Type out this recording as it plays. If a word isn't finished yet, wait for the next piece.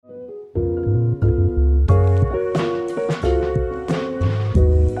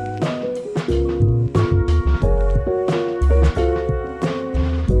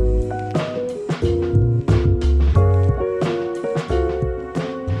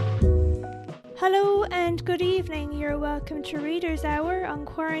Hello and good evening. You're welcome to Reader's Hour on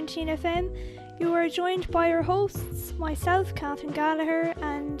Quarantine FM. You are joined by your hosts, myself, Catherine Gallagher,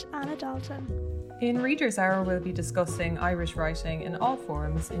 and Anna Dalton. In Reader's Hour, we'll be discussing Irish writing in all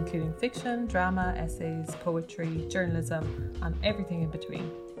forms, including fiction, drama, essays, poetry, journalism, and everything in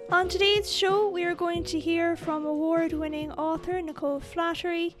between. On today's show, we are going to hear from award-winning author Nicole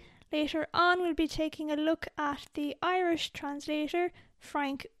Flattery. Later on, we'll be taking a look at the Irish translator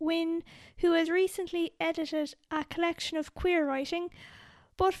Frank Wynne, who has recently edited a collection of queer writing.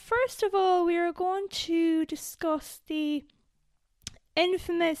 But first of all, we are going to discuss the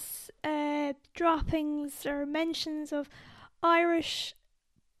infamous droppings or mentions of Irish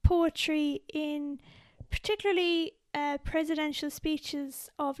poetry in particularly presidential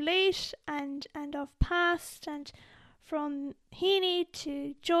speeches of late and of past, and from Heaney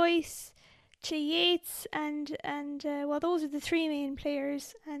to Joyce to Yeats, and well, those are the three main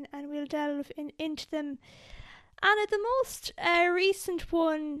players, and we'll delve into them. And the most recent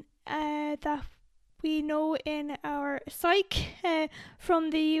one that we know in our psych from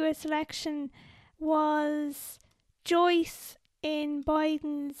the US election was Joyce in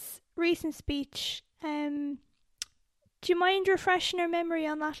Biden's recent speech. Do you mind refreshing our memory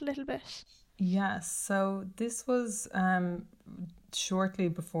on that a little bit? Yes, so this was shortly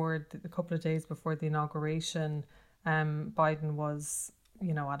before, a couple of days before the inauguration. Biden was,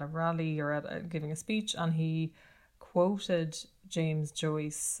 at a rally or giving a speech, and he quoted James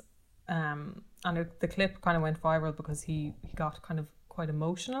Joyce. The clip kind of went viral because he got kind of quite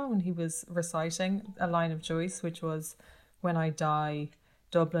emotional when he was reciting a line of Joyce, which was, "When I die,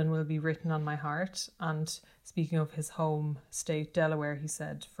 Dublin will be written on my heart." And speaking of his home state, Delaware, he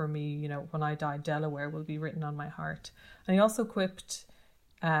said, "For me, when I die, Delaware will be written on my heart." And he also quipped,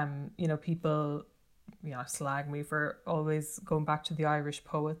 people, slag me for always going back to the Irish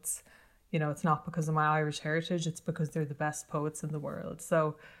poets. It's not because of my Irish heritage, it's because they're the best poets in the world.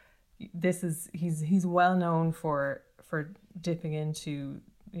 So he's well known for dipping into,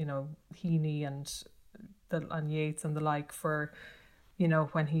 Heaney and Yeats and the like for,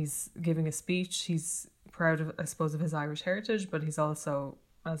 when he's giving a speech. He's proud of, I suppose, of his Irish heritage, but he's also,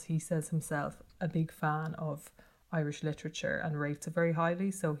 as he says himself, a big fan of Irish literature and rates it very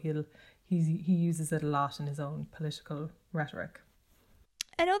highly. So he uses it a lot in his own political rhetoric.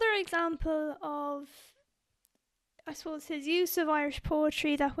 Another example of, I suppose, his use of Irish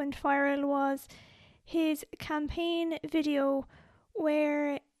poetry that went viral was his campaign video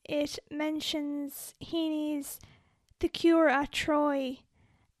where it mentions Heaney's The Cure at Troy,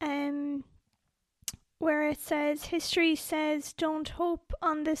 where it says, "History says don't hope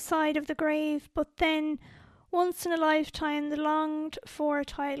on this side of the grave, but then once in a lifetime the longed for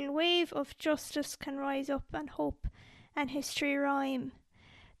tidal wave of justice can rise up and hope and history rhyme."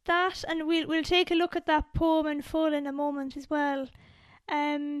 That, and we'll take a look at that poem in full in a moment as well.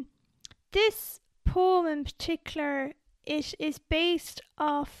 This poem in particular, it is based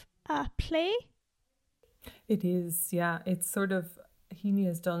off a play. It is, yeah. It's sort of, Heaney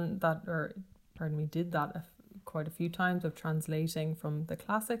has done that, did that quite a few times, of translating from the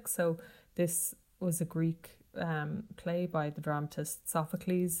classics. So this was a Greek play by the dramatist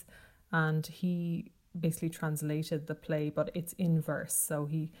Sophocles, and he basically translated the play, but it's in verse. So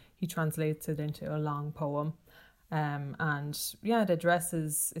he translates it into a long poem. It's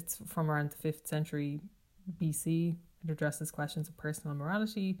from around the 5th century BC. It addresses questions of personal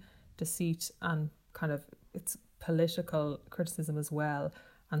morality, deceit, and kind of it's political criticism as well,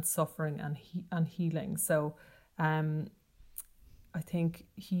 and suffering and healing. So I think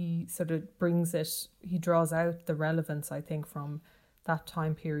he sort of brings it, he draws out the relevance, I think, from that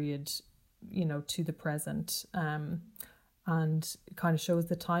time period, to the present, and it kind of shows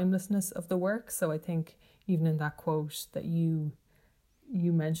the timelessness of the work. So I think even in that quote that you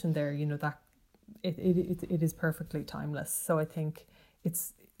mentioned there, that it is perfectly timeless. So I think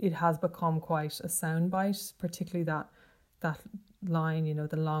it has become quite a soundbite, particularly that line,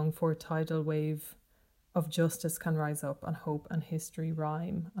 the long for tidal wave of justice can rise up and hope and history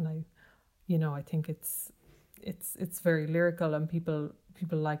rhyme. And I think it's very lyrical, and people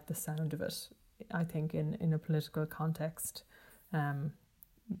like the sound of it, I think, in a political context, And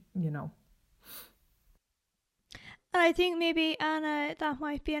I think maybe, Anna, that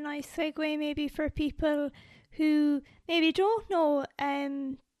might be a nice segue maybe for people who maybe don't know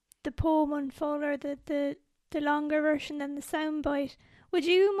the poem in full, or the longer version than the soundbite. Would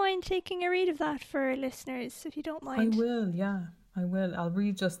you mind taking a read of that for our listeners, if you don't mind? I will, yeah. I will. I'll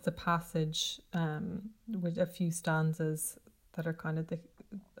read just the passage with a few stanzas that are kind of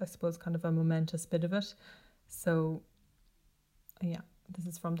kind of a momentous bit of it. So, yeah, this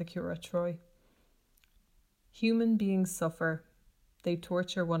is from The Cure at Troy. Human beings suffer. They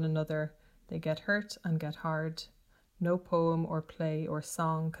torture one another. They get hurt and get hard. No poem or play or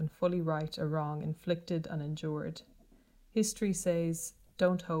song can fully right a wrong inflicted and endured. History says,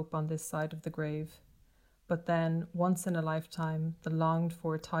 don't hope on this side of the grave. But then, once in a lifetime, the longed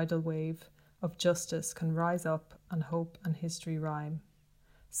for tidal wave of justice can rise up and hope and history rhyme.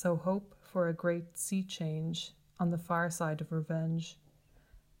 So hope for a great sea change on the far side of revenge.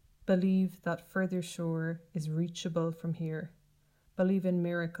 Believe that further shore is reachable from here. Believe in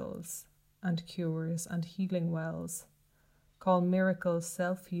miracles and cures and healing wells. Call miracles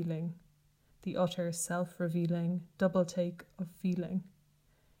self-healing, the utter self-revealing double take of feeling.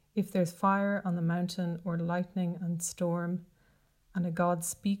 If there's fire on the mountain or lightning and storm, and a God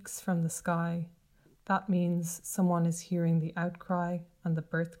speaks from the sky, that means someone is hearing the outcry and the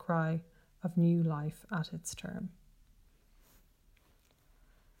birth cry of new life at its term.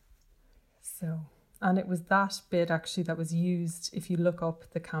 So, and it was that bit actually that was used. If you look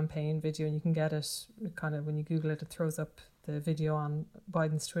up the campaign video, and you can get it kind of when you Google it, it throws up the video on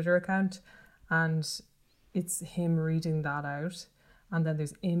Biden's Twitter account, and it's him reading that out. And then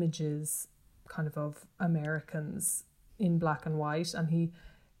there's images kind of Americans in black and white. And he,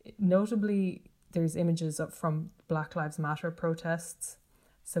 notably, there's images from Black Lives Matter protests.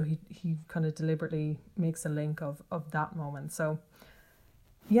 So he kind of deliberately makes a link of that moment. So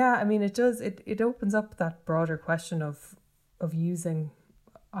yeah, I mean, it opens up that broader question of using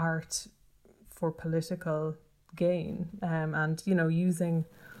art for political gain, and, you know, using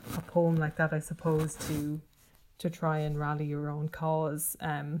a poem like that, I suppose, to try and rally your own cause.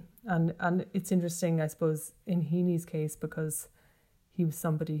 And it's interesting, I suppose, in Heaney's case, because he was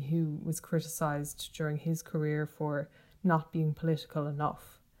somebody who was criticised during his career for not being political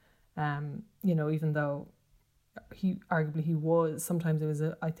enough. You know, even though he was, sometimes it was,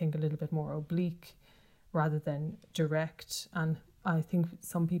 I think, a little bit more oblique rather than direct. And I think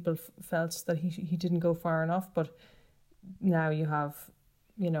some people felt that he didn't go far enough. But now you have,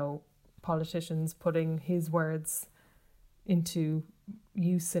 you know, politicians putting his words into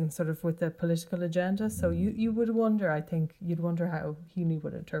use in sort of with the political agenda. So you would wonder, I think, you'd wonder how Heaney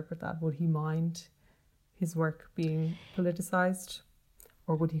would interpret that. Would he mind his work being politicised?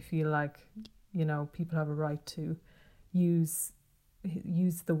 Or would he feel like, you know, people have a right to use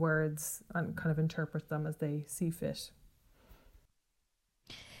the words and kind of interpret them as they see fit?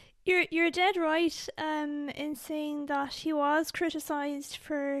 You're dead right in saying that he was criticised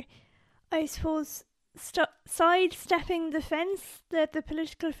for, I suppose, sidestepping the fence, the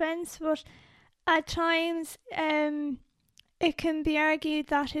political fence, but at times it can be argued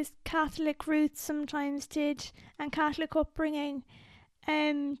that his Catholic roots sometimes did, and Catholic upbringing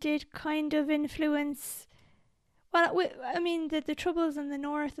did kind of influence. Well, I mean, the troubles in the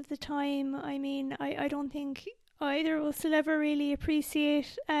north at the time, I mean, I don't think either of us will ever really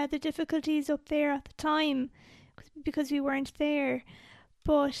appreciate the difficulties up there at the time, because we weren't there.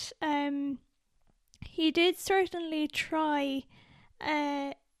 But he did certainly try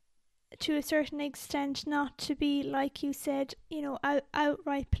to a certain extent not to be, like you said, you know,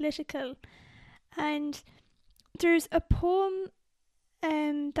 outright political. And there's a poem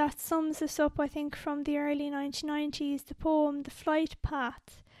that sums this up, I think, from the early 1990s, the poem The Flight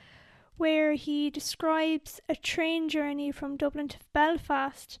Path, where he describes a train journey from Dublin to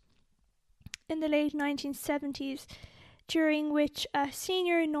Belfast in the late 1970s, during which a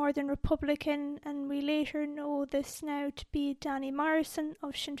senior Northern Republican, and we later know this now to be Danny Morrison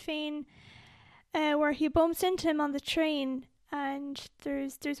of Sinn Féin, where he bumps into him on the train, and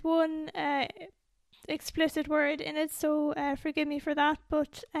there's one explicit word in it, so forgive me for that,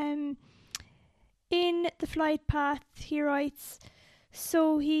 but in The Flight Path he writes,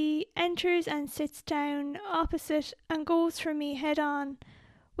 "So he enters and sits down opposite and goes for me head on.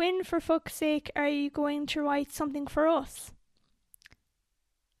 When for fuck's sake are you going to write something for us?"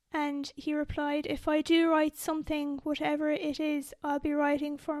 And he replied, "If I do write something, whatever it is, I'll be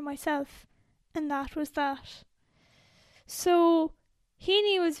writing for myself." And that was that. So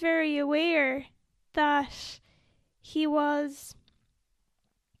Heaney was very aware that he was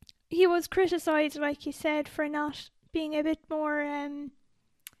criticised, like you said, for not being a bit more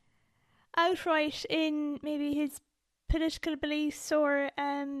outright in maybe his political beliefs, or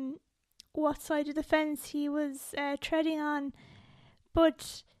what side of the fence he was treading on.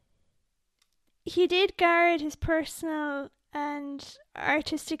 But he did guard his personal and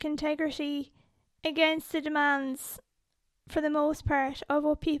artistic integrity against the demands, for the most part, of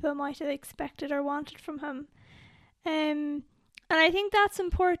what people might have expected or wanted from him. And I think that's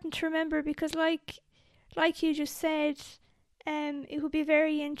important to remember, because like you just said, it would be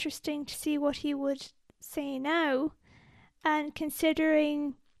very interesting to see what he would say now, and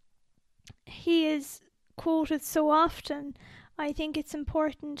considering he is quoted so often, I think it's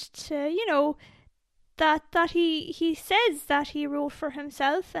important to, that he says that he wrote for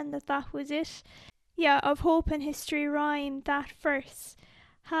himself and that was it. Yeah, of Hope and History Rhyme, that verse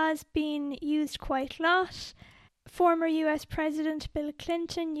has been used quite a lot. Former US President Bill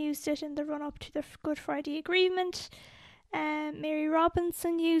Clinton used it in the run-up to the Good Friday Agreement. Mary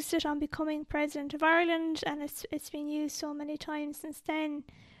Robinson used it on becoming President of Ireland, and it's been used so many times since then.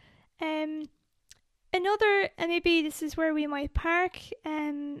 Another, and maybe this is where we might park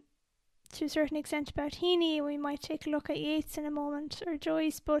to a certain extent about Heaney. We might take a look at Yeats in a moment, or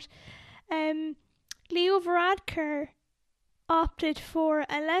Joyce, but Leo Varadkar opted for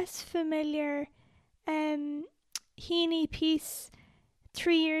a less familiar Heaney piece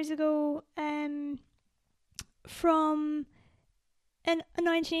 3 years ago from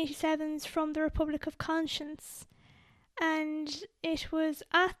 1987's From the Republic of Conscience, and it was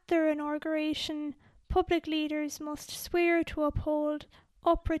at their inauguration. Public leaders must swear to uphold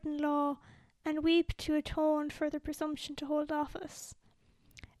upwritten law and weep to atone for the presumption to hold office.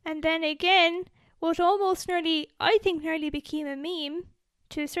 And then again, what almost nearly became a meme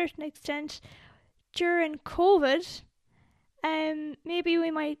to a certain extent during COVID. Maybe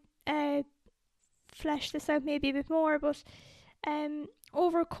we might flesh this out maybe a bit more, but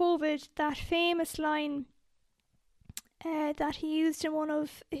over COVID, that famous line that he used in one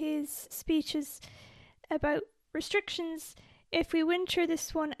of his speeches about restrictions: if we winter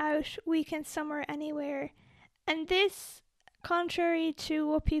this one out, we can summer anywhere. And this, contrary to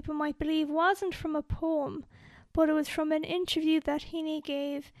what people might believe, wasn't from a poem, but it was from an interview that Heaney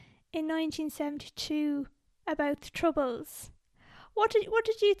gave in 1972 about the Troubles. What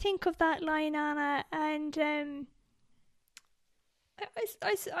did you think of that line, Anna? And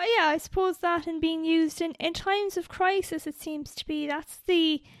I suppose that in being used in times of crisis, it seems to be, that's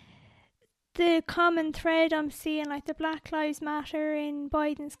the common thread I'm seeing, like the Black Lives Matter in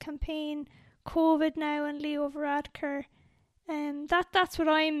Biden's campaign, COVID now, and Leo Varadkar. That's what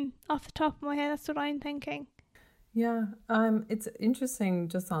I'm, off the top of my head, that's what I'm thinking. Yeah, it's interesting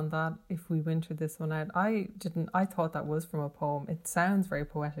just on that, if we winter this one out. I thought that was from a poem. It sounds very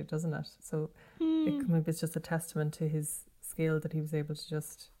poetic, doesn't it? So maybe it's just a testament to his skill that he was able to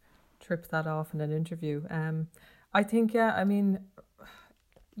just trip that off in an interview. I think,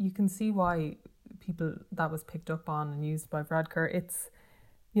 you can see why people, that was picked up on and used by Varadkar. It's,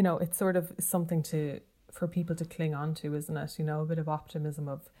 it's sort of something for people to cling on to, isn't it? A bit of optimism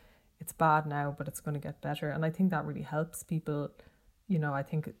of, it's bad now, but it's going to get better. And I think that really helps people. I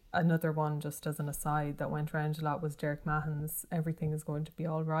think another one, just as an aside, that went around a lot was Derek Mahon's "Everything is going to be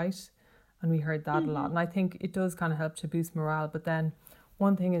all right." And we heard that a lot. And I think it does kind of help to boost morale. But then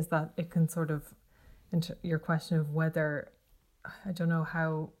one thing is that it can sort of, into your question of whether, I don't know,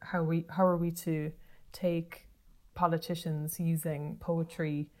 how are we to take politicians using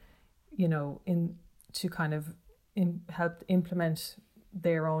poetry, to kind of help implement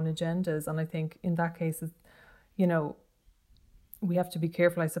their own agendas. And I think in that case, we have to be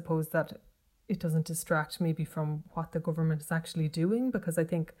careful, I suppose, that it doesn't distract maybe from what the government is actually doing, because I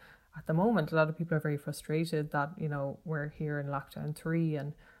think at the moment a lot of people are very frustrated that we're here in lockdown 3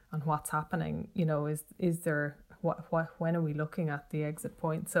 and what's happening. Is there when are we looking at the exit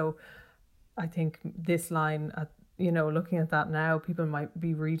point? So I think this line, looking at that now, people might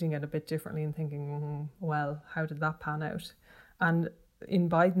be reading it a bit differently and thinking, well, how did that pan out? And in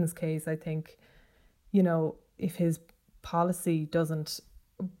Biden's case, I think, if his policy doesn't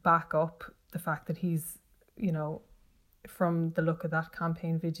back up the fact that he's, from the look of that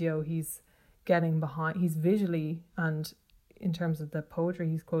campaign video, he's getting behind, he's visually and in terms of the poetry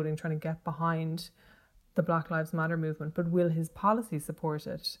he's quoting, trying to get behind the Black Lives Matter movement, but will his policy support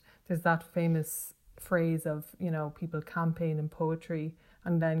it? There's that famous phrase of, people campaign in poetry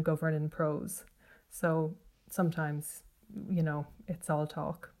and then govern in prose. So sometimes, it's all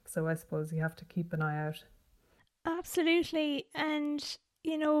talk. So I suppose you have to keep an eye out. Absolutely. And,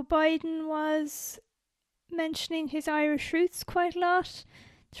 Biden was mentioning his Irish roots quite a lot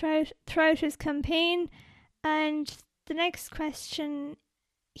throughout his campaign. And the next question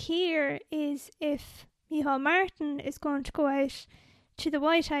here is if Micheál Martin is going to go out to the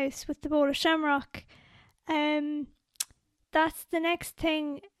White House with the bowl of shamrock. That's the next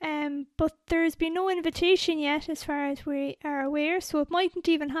thing, but there's been no invitation yet as far as we are aware, so it mightn't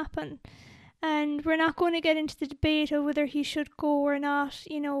even happen. And we're not going to get into the debate of whether he should go or not.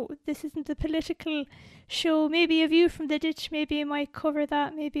 This isn't a political show. Maybe A View from the Ditch, maybe I might cover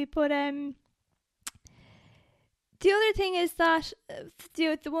that, maybe. But The other thing is that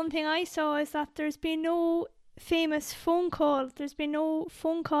the one thing I saw is that there's been no famous phone call. There's been no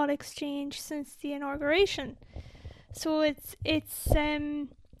phone call exchange since the inauguration. So it's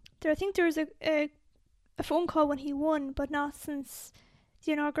I think there was a phone call when he won, but not since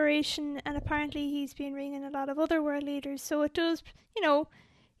the inauguration, and apparently he's been ringing a lot of other world leaders. So it does, you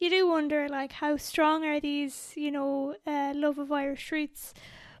do wonder, like, how strong are these, love of Irish roots.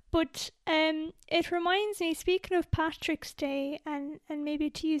 But it reminds me, speaking of Patrick's Day, and maybe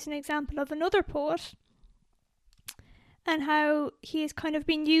to use an example of another poet, and how he has kind of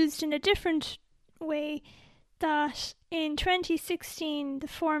been used in a different way, that in 2016, the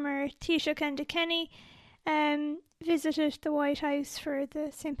former Taoiseach Enda Kenny visited the White House for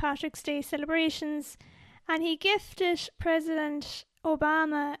the St. Patrick's Day celebrations, and he gifted President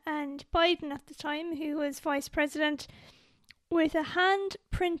Obama and Biden at the time, who was Vice President, with a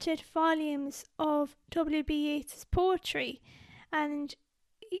hand-printed volumes of W.B. Yeats's poetry. And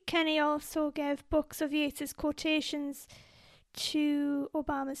Kenny also gave books of Yeats's quotations to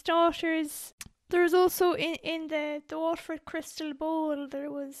Obama's daughters. There was also in the Waterford Crystal Bowl, there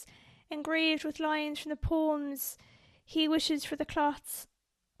was engraved with lines from the poems He Wishes for the Clots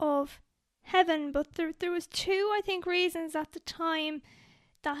of Heaven. But there was two, I think, reasons at the time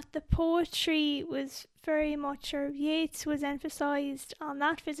that the poetry was very much, or Yeats was emphasised on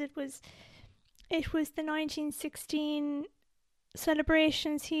that visit. It was the 1916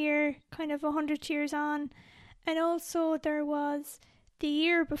 celebrations here, kind of 100 years on, and also there was the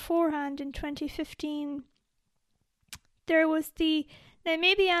year beforehand in 2015. There was now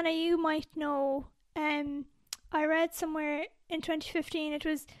maybe Anna, you might know, I read somewhere in 2015 it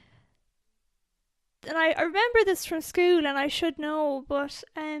was, and I remember this from school and I should know, but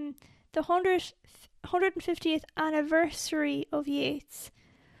the 150th anniversary of Yeats.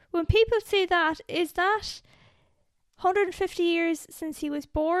 When people say that, is that 150 years since he was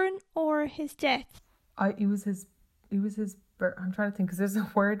born or his death? It was his birth. I'm trying to think, because there's a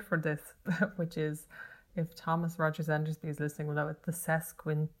word for this, which is, if Thomas Rogers Endersby is listening, we'll know it, the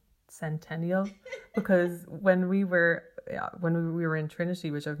sesquicentennial. Because when we were in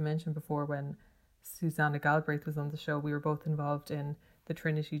Trinity, which I've mentioned before, when Susanna Galbraith was on the show, we were both involved in the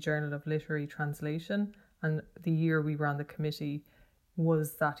Trinity Journal of Literary Translation, and the year we were on the committee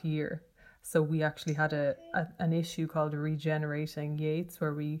was that year. So we actually had an issue called Regenerating Yeats,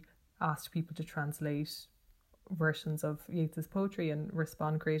 where we asked people to translate versions of Yeats's poetry and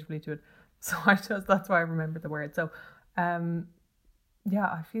respond creatively to it. So that's why I remember the word. So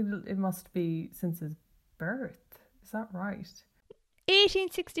I feel it must be since his birth. Is that right?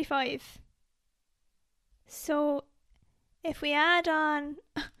 1865. So if we add on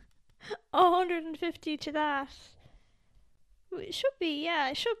 150 to that, it should be,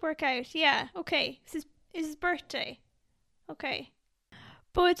 it should work out. Yeah, okay. It's his birthday. Okay.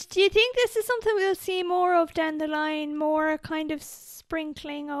 But do you think this is something we'll see more of down the line? More kind of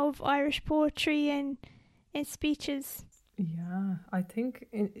sprinkling of Irish poetry in speeches? Yeah, I think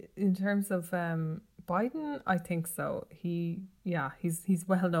in terms of Biden, I think so. He's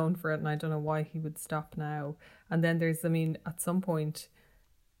well known for it, and I don't know why he would stop now. And then there's, at some point,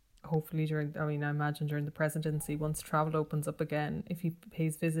 hopefully I imagine during the presidency, once travel opens up again, if he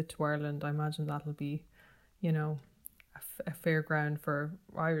pays visit to Ireland, I imagine that'll be, a fair ground for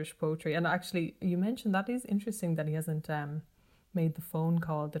Irish poetry. And actually, you mentioned that is interesting that he hasn't made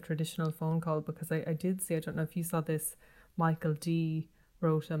the traditional phone call, because I did see, I don't know if you saw this, Michael D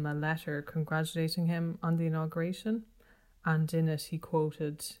wrote him a letter congratulating him on the inauguration, and in it he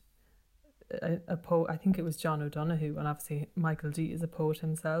quoted a poet, I think it was John O'Donoghue, and obviously Michael D is a poet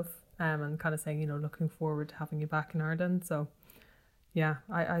himself, and kind of saying, looking forward to having you back in Ireland. So yeah,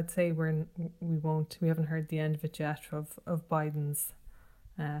 I'd say we haven't heard the end of it yet, of Biden's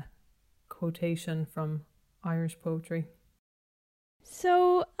quotation from Irish poetry.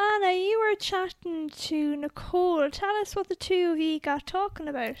 So Anna, you were chatting to Nicole. Tell us what the two of you got talking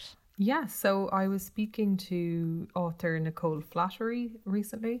about. Yeah, so I was speaking to author Nicole Flattery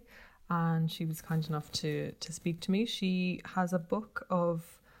recently, and she was kind enough to speak to me. She has a book of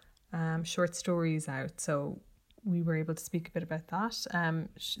short stories out, so we were able to speak a bit about that.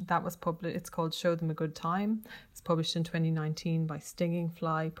 That was published. It's called Show Them a Good Time. It's published in 2019 by Stinging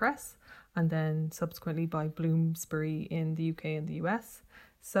Fly Press, and then subsequently by Bloomsbury in the UK and the US.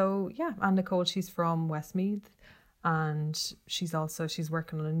 So yeah, and Nicole, she's from Westmeath, and she's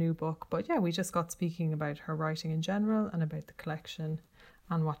working on a new book. But yeah, we just got speaking about her writing in general and about the collection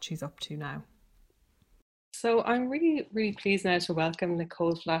and what she's up to now. So I'm really, really pleased now to welcome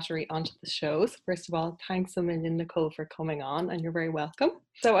Nicole Flattery onto the show. So first of all, thanks a million, Nicole, for coming on, and you're very welcome.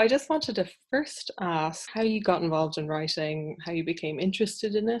 So I just wanted to first ask how you got involved in writing, how you became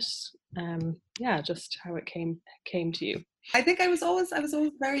interested in it. Yeah, just how it came to you. I think I was always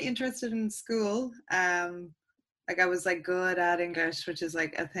very interested in school. Like I was like good at English, which is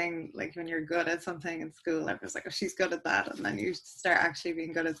like a thing. Like when you're good at something in school, I was like, oh, she's good at that, and then you start actually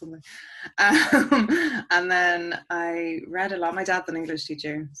being good at something. And then I read a lot. My dad's an English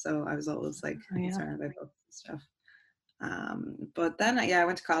teacher, so I was always like Oh, yeah. concerned about books and stuff. But then, I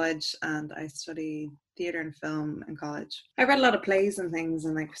went to college and I studied theatre and film in college. I read a lot of plays and things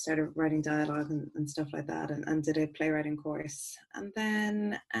and like started writing dialogue and stuff like that and did a playwriting course. And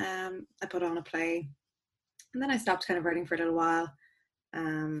then I put on a play and then I stopped kind of writing for a little while.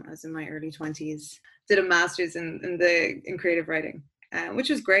 I was in my early 20s, did a master's in creative writing, which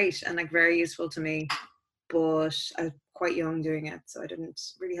was great and like very useful to me. But I was quite young doing it, so I didn't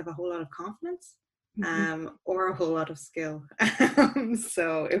really have a whole lot of confidence or a whole lot of skill.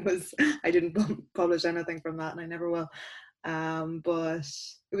 So I didn't publish anything from that, and I never will. But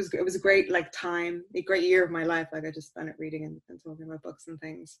it was a great like time, a great year of my life. Like I just spent it reading and talking about books and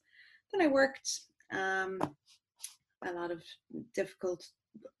things. Then I worked a lot of difficult,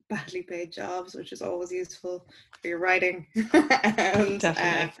 badly paid jobs, which is always useful for your writing. and,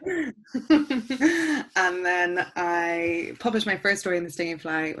 Definitely. And then I published my first story in The Stinging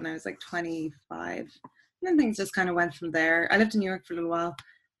Fly when I was like 25. And then things just kind of went from there. I lived in New York for a little while,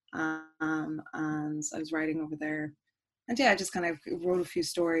 and I was writing over there. And I just kind of wrote a few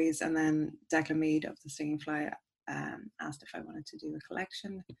stories, and then Declan Mead of The Stinging Fly asked if I wanted to do a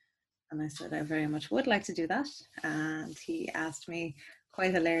collection. And I said I very much would like to do that. And he asked me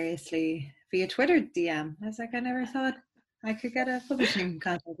quite hilariously via Twitter DM. I was like, I never thought I could get a publishing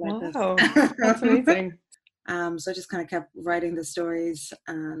contract like this. Wow, that's amazing. So I just kind of kept writing the stories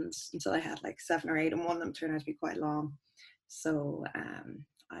and until I had like 7 or 8, and one of them turned out to be quite long. So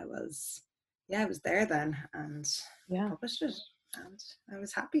I was there then and published it, and I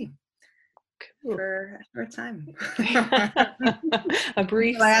was happy. Cool. For a short time. A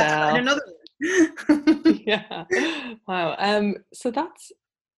brief spell. Another Yeah. Wow. So that's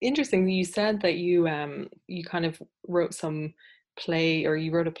interesting. You said that you kind of wrote some play, or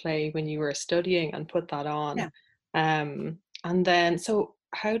you wrote a play when you were studying and put that on. Yeah. And then, so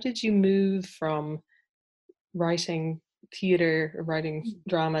how did you move from writing theatre or writing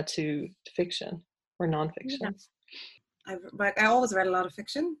drama to fiction or nonfiction? Yeah. I always read a lot of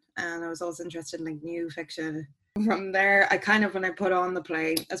fiction, and I was always interested in like new fiction. From there, I kind of, when I put on the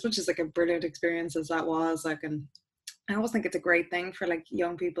play, as much as like a brilliant experience as that was, like, and I always think it's a great thing for like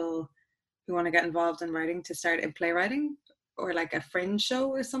young people who want to get involved in writing to start in playwriting or like a fringe show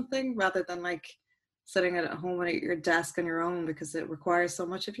or something, rather than like sitting at home at your desk on your own, because it requires so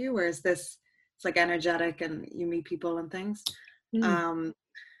much of you. Whereas this, it's like energetic and you meet people and things.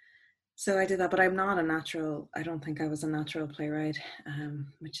 So I did that, but I'm not a natural. I don't think I was a natural playwright,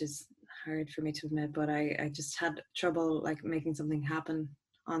 which is hard for me to admit. But I just had trouble like making something happen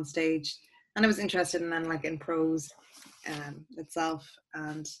on stage, and I was interested in then like in prose itself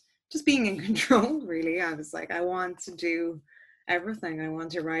and just being in control. Really, I was like, I want to do everything. I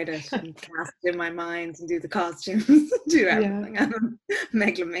want to write it and cast it in my mind and do the costumes, do everything. Yeah. I'm a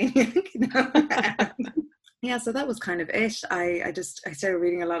megalomaniac, you know. Yeah, so that was kind of it. I started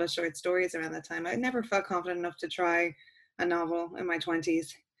reading a lot of short stories around that time. I never felt confident enough to try a novel in my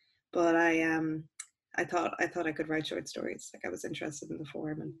 20s, but I thought I could write short stories. Like I was interested in the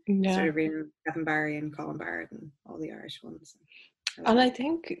form, and started reading Kevin Barry and Colin Baird and all the Irish ones. And I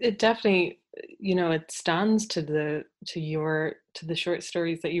think it definitely, it stands to the short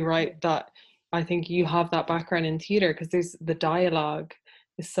stories that you write, that I think you have that background in theatre, because there's the dialogue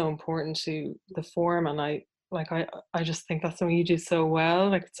is so important to the form, and I just think that's something you do so well.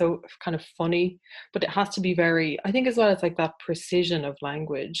 Like it's so kind of funny, but it has to be very, I think as well, it's like that precision of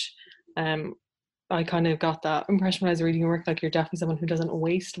language. I kind of got that impression when I was reading your work, like you're definitely someone who doesn't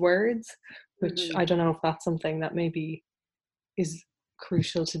waste words, which I don't know if that's something that maybe is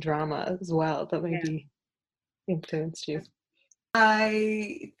crucial to drama as well, that maybe influenced you.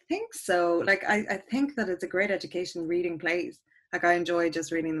 I think so. Like I think that it's a great education reading plays. Like I enjoy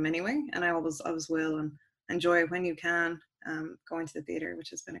just reading them anyway, and I always will, and enjoy when you can going to the theatre, which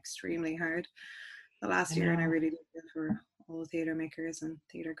has been extremely hard the last year, and I really do it for all theatre makers and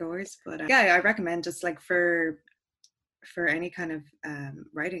theatre goers. But I recommend just like for any kind of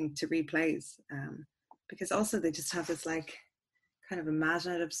writing to read plays, because also they just have this like kind of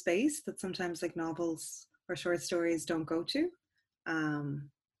imaginative space that sometimes like novels or short stories don't go to.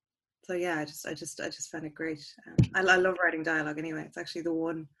 So So yeah, I just found it great. I love writing dialogue anyway. It's actually the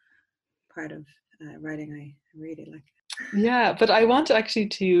one part of writing I really like. Yeah, but I want actually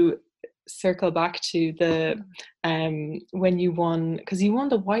to circle back to the when you won, because you won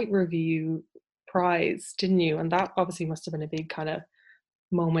the White Review prize, didn't you? And that obviously must have been a big kind of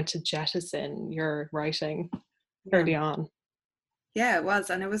moment to jettison your writing Yeah. early on. Yeah, it was,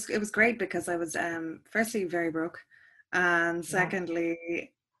 and it was great because I was firstly very broke, and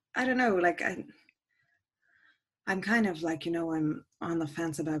secondly, I don't know, like I'm kind of like, I'm on the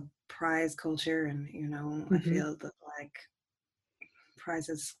fence about prize culture, and I feel that like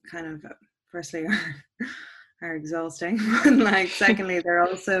prizes kind of firstly are exhausting, and like secondly they're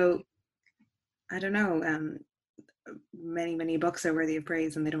also, I don't know, many books are worthy of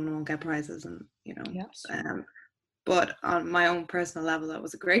praise and they don't all get prizes, and Yes. But on my own personal level, that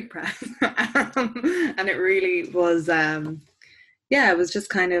was a great prize. And it really was, it was just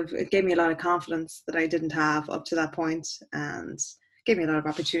kind of, it gave me a lot of confidence that I didn't have up to that point, and gave me a lot of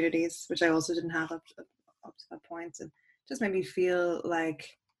opportunities, which I also didn't have up to that point, and just made me feel like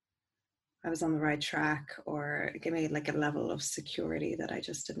I was on the right track, or it gave me like a level of security that I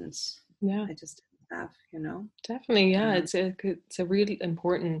just didn't have, Definitely, yeah. It's a really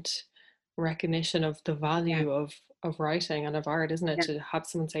important recognition of the value of writing and of art, isn't it? Yeah. To have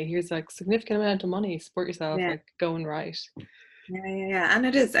someone say, here's like significant amount of money, support yourself, like go and write. Yeah, and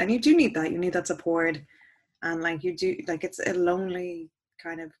it is, and you do need that. You need that support, and like you do, like it's a lonely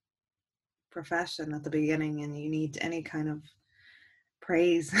kind of profession at the beginning, and you need any kind of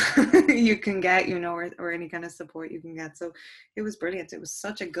praise you can get, or any kind of support you can get. So it was brilliant. It was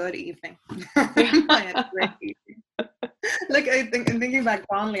such a good evening. I had a great evening. Like I'm thinking back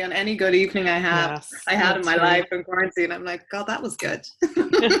fondly on any good evening I had in my life in quarantine. I'm like, God, that was good.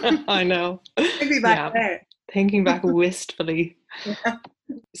 I know. Maybe back there. Thinking back wistfully.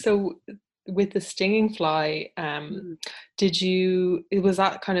 So with The Stinging Fly, was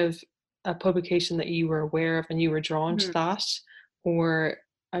that kind of a publication that you were aware of and you were drawn to that? Or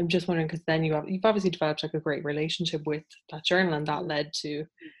I'm just wondering, because then you've obviously developed like a great relationship with that journal, and that led to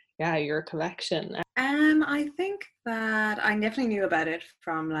your collection. I think that I definitely knew about it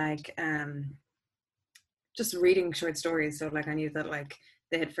from like just reading short stories. So like I knew that like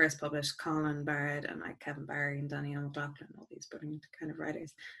they had first published Colin Baird and like Kevin Barry and Danny McLaughlin, all these brilliant kind of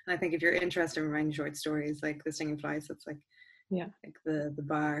writers. And I think if you're interested in writing short stories, like The Stinging Flies, it's like like the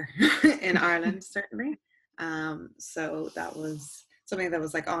bar in Ireland, certainly. So that was something that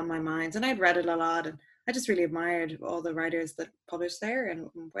was like on my mind, and I'd read it a lot, and I just really admired all the writers that published there and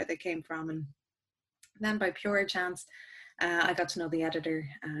where they came from. And then by pure chance, I got to know the editor.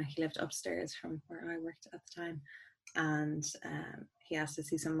 He lived upstairs from where I worked at the time, and he asked to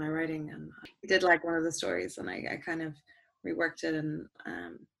see some of my writing, and he did like one of the stories, and I kind of reworked it, and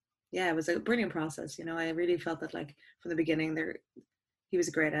it was a brilliant process. I really felt that like from the beginning he was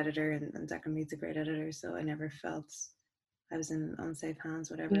a great editor, and Declan Mead's a great editor, so I never felt I was in unsafe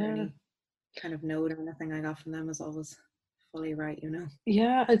hands. Whatever any kind of note or anything I got from them was always fully right.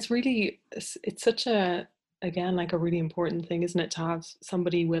 Yeah, it's such a, again, like a really important thing, isn't it, to have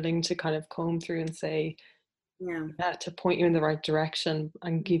somebody willing to kind of comb through and say, to point you in the right direction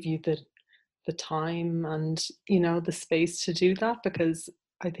and give you the time and the space to do that. Because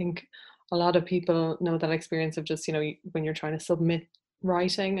I think a lot of people know that experience of just when you're trying to submit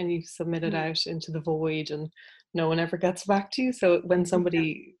writing and you submit it out into the void and no one ever gets back to you. So when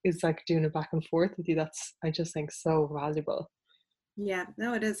somebody is like doing it back and forth with you, that's, I just think, so valuable. Yeah,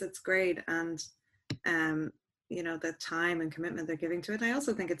 no, it is. It's great. And the time and commitment they're giving to it. And I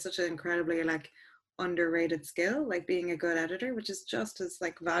also think it's such an incredibly like underrated skill, like being a good editor, which is just as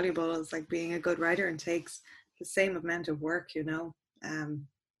like valuable as like being a good writer, and takes the same amount of work. If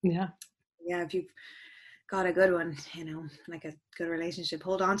you've got a good one, like a good relationship,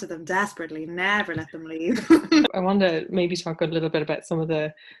 hold on to them desperately, never let them leave. I want to maybe talk a little bit about some of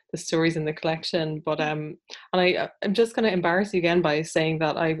the stories in the collection, but I'm just going to embarrass you again by saying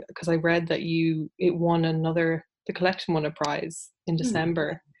that because I read that the collection won a prize in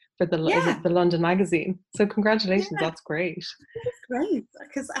December for the London Magazine. So congratulations, that's great. That's great,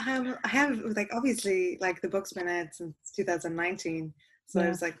 because I have like, obviously, like the book's been out since 2019. So I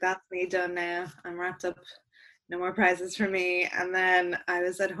was like, that's me done now. I'm wrapped up. No more prizes for me. And then I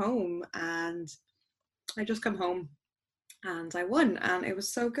was at home, and I just come home, and I won, and it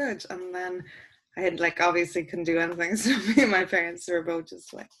was so good. And then I had like obviously couldn't do anything, so me and my parents were both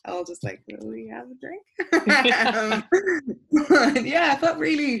just like, will we have a drink? I thought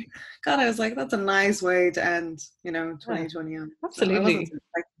really, God, I was like, that's a nice way to end 2020 on. Absolutely. So I wasn't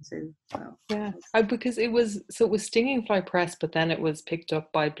expecting too. So Yeah, because it was Stinging Fly Press, but then it was picked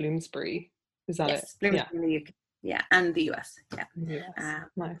up by Bloomsbury. Is that it? yes, Bloomsbury Yeah, in the UK, yeah, and the US, yeah, yes,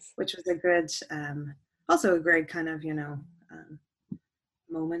 nice. which was a good, also a great kind of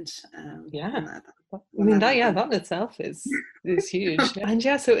moment Yeah, when that I when mean that that, yeah, happened. that in itself is huge. And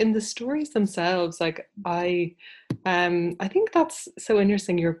yeah, so in the stories themselves, like I think that's so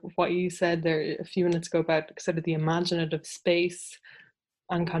interesting. What you said there a few minutes ago about sort of the imaginative space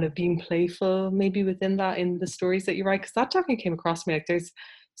and kind of being playful maybe within that in the stories that you write, because that definitely came across me. Like there's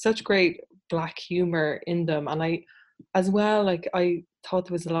such great black humor in them, and I as well, like I thought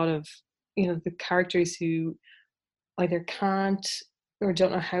there was a lot of the characters who either can't or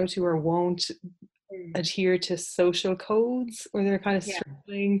don't know how to or won't adhere to social codes, or they're kind of Yeah.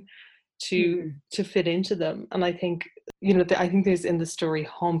 struggling to Mhm. fit into them. And I think I think there's in the story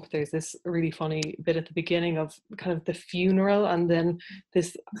Hump, there's this really funny bit at the beginning of kind of the funeral, and then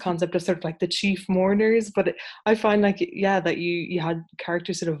this concept of sort of like the chief mourners. But I find like, yeah, that you had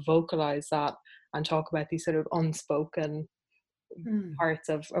characters sort of vocalize that and talk about these sort of unspoken Mm. parts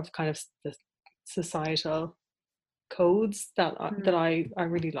of kind of the societal codes that Mm. I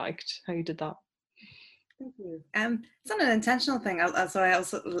really liked how you did that. Thank you. It's not an intentional thing. I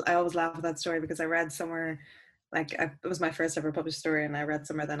always laugh at that story because I read somewhere, like it was my first ever published story, and I read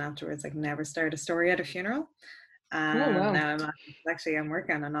somewhere then afterwards, like never start a story at a funeral. Oh And wow. now I'm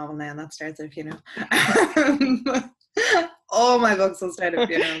working on a novel now, and that starts at a funeral. All my books will start at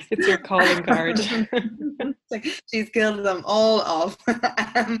funerals. It's your calling card. Like she's killed them all off.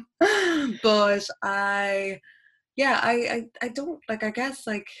 But I don't like, I guess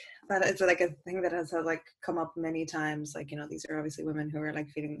like that it's like a thing that has like come up many times, like these are obviously women who are like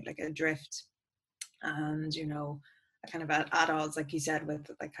feeling like adrift, and kind of at odds, like you said, with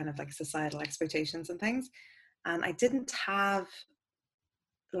like kind of like societal expectations and things. And I didn't have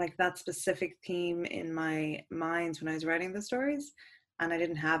like that specific theme in my mind when I was writing the stories, and I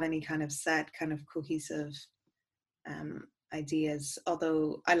didn't have any kind of set kind of cohesive um ideas,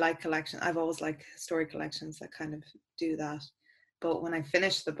 although I like I've always liked story collections that kind of do that. But when I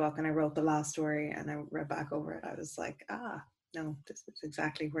finished the book and I wrote the last story and I read back over it, I was like, no, this is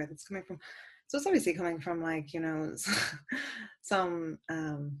exactly where that's coming from. So it's obviously coming from like some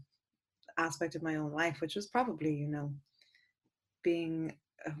aspect of my own life, which was probably being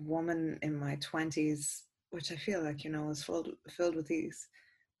a woman in my 20s, which I feel like is filled with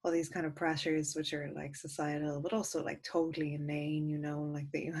all these kind of pressures, which are like societal, but also like totally inane, like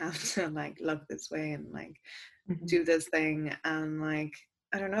that you have to like look this way and like do this thing. And like,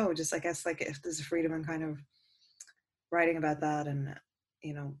 I don't know, just I guess like if there's a freedom in kind of writing about that, and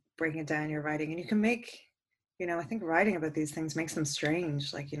breaking it down your writing, and you can make I think writing about these things makes them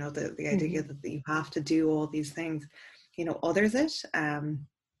strange, like the idea that you have to do all these things, others it.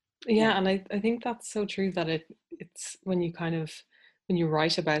 Yeah, and I think that's so true, that it's when you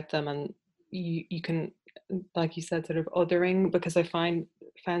write about them, and you can, like you said, sort of othering, because I find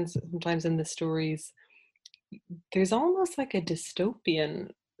sometimes in the stories there's almost like a dystopian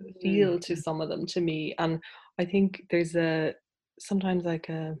feel to some of them, to me. And I think there's sometimes like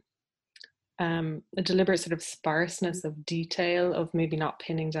a deliberate sort of sparseness of detail, of maybe not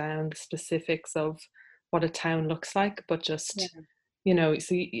pinning down the specifics of what a town looks like, but just so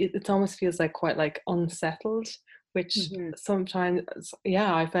it almost feels like quite like unsettled, which sometimes,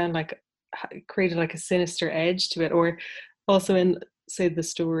 yeah, I found like created like a sinister edge to it. Or also in, say, the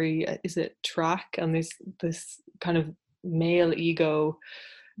story, is it Track, and there's this kind of male ego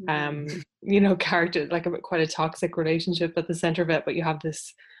character, like quite a toxic relationship at the center of it, but you have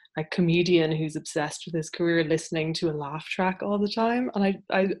this like comedian who's obsessed with his career, listening to a laugh track all the time. And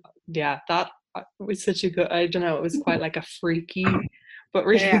I yeah, that was such a good, I don't know, it was quite like a freaky but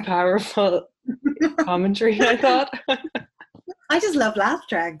really powerful commentary, I thought. I just love laugh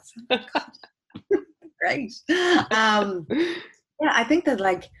tracks. Great. I think that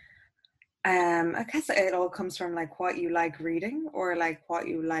like I guess it all comes from like what you like reading or like what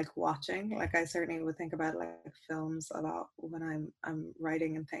you like watching. Like I certainly would think about like films a lot when I'm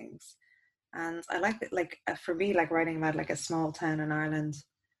writing and things. And I like it, like for me, like writing about like a small town in Ireland,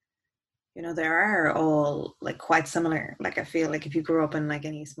 there are all like quite similar. Like I feel like if you grew up in like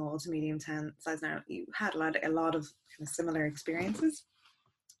any small to medium town size now, you had a lot of kind of similar experiences.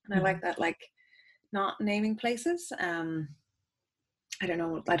 And I like that, like not naming places. I don't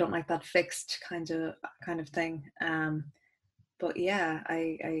know, I don't like that fixed kind of thing. But yeah,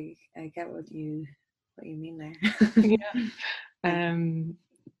 I get what you mean there.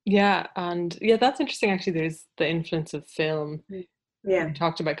 Yeah, and yeah, that's interesting actually. There's the influence of film Yeah. we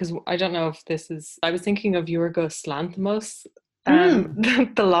talked about, because I don't know if this is, I was thinking of Yorgos Lanthimos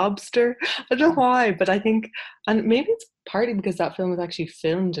The Lobster. I don't know why, but I think, and maybe it's partly because that film was actually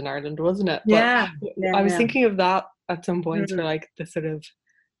filmed in Ireland, wasn't it? But Yeah, yeah, I was yeah. thinking of that at some points for Mm, like the sort of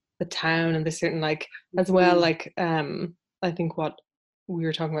the town and the certain like as well mm, like I think what we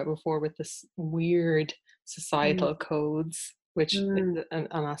were talking about before with this weird mm, societal codes, which is mm. an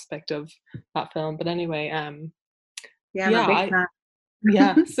aspect of that film. But anyway, Yeah, I'm a yeah, big I fan.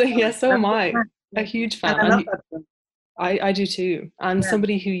 yeah, so yeah, so I'm am a big I. fan. A Yeah. huge And fan. I love And that film. I do too. And Yeah,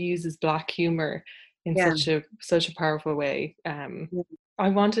 somebody who uses black humor in yeah, such a powerful way. yeah, I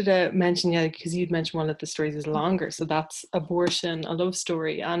wanted to mention, yeah, because you'd mentioned one of the stories is longer, so that's Abortion, a love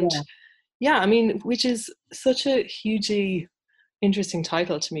story. And yeah. yeah, I mean, which is such a hugely interesting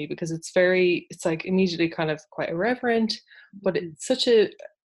title to me because it's like immediately kind of quite irreverent, but Mm, it's such a,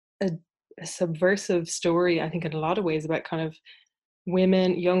 a subversive story, I think, in a lot of ways about kind of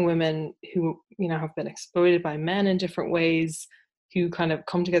women, young women who, you know, have been exploited by men in different ways, who kind of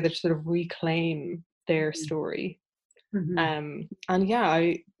come together to sort of reclaim their mhm, story. mhm. And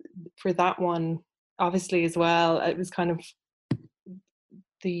yeah, for that one, obviously as well, it was kind of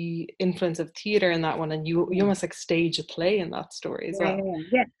the influence of theater in that one, and you Yeah, almost like stage a play in that story as yeah, yeah, well. yeah.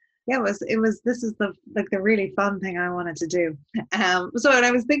 Yeah. Yeah, it was this is the like the really fun thing I wanted to do. So and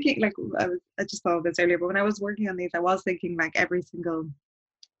I was thinking like I just thought of this earlier, but when I was working on these, I was thinking like every single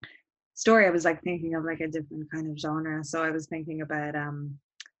story, I was like thinking of like a different kind of genre. So I was thinking about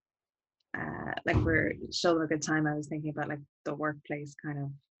like for Show Them a Good Time, I was thinking about like the workplace kind of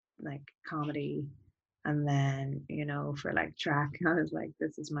like comedy. And then, for like Track, I was like,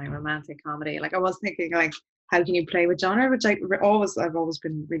 this is my romantic comedy. Like I was thinking like, how can you play with genre, which I've always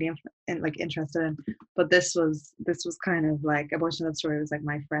been really like interested in. But this was kind of like Abortion Love Story was like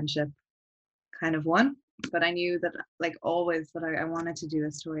my friendship kind of one. But I knew that like always that I wanted to do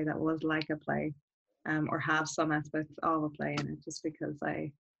a story that was like a play, or have some aspects of a play in it, just because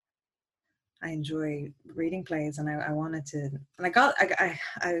I enjoy reading plays, and I wanted to, and I got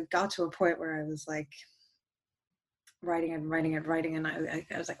to a point where I was like writing and writing and writing, and I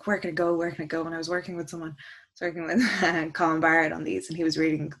was like, where can it go? Where can it go? And I was working with someone, I was working with Colin Barrett on these, and he was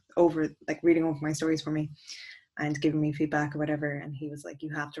reading over my stories for me and giving me feedback or whatever. And he was like, you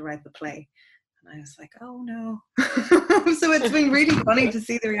have to write the play. And I was like, oh no. So it's been really funny to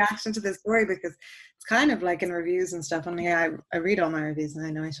see the reaction to this story, because it's kind of like in reviews and stuff. And yeah, I read all my reviews, and I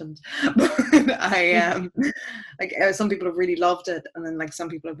know I shouldn't, but like some people have really loved it, and then like some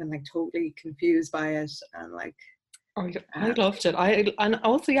people have been like totally confused by it, and like Oh, I uh, loved it. And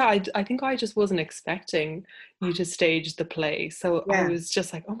also, yeah, I think I just wasn't expecting you to stage the play. So I yeah. was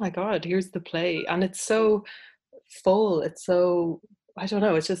just like, oh my God, here's the play. And it's so full. It's so, I don't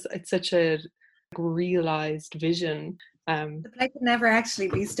know, it's such a realized vision. Um, The play could never actually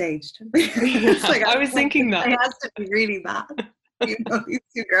be staged. It's yeah, like I I was was like, this thinking play that. has to be really bad. These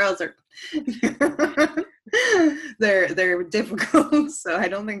two girls are they're difficult. So I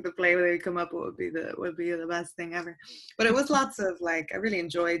don't think the play they come up with would be the best thing ever. But it was lots of like, I really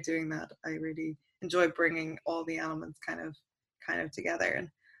enjoyed doing that. I really enjoyed bringing all the elements kind of together. And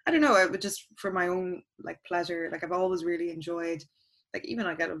I don't know, I would just, for my own like pleasure, like I've always really enjoyed, like even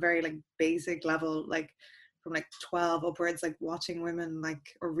like at a very like basic level, like from like 12 upwards, like watching women like,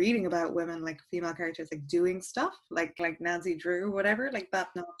 or reading about women, like female characters like doing stuff like Nancy Drew or whatever, like that,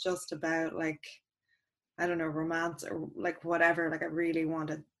 not just about like, I don't know, romance or like whatever. Like I really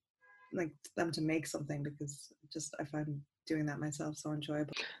wanted like them to make something, because just I find doing that myself so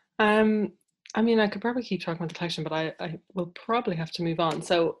enjoyable. Um, I mean, I could probably keep talking about the collection, but I will probably have to move on.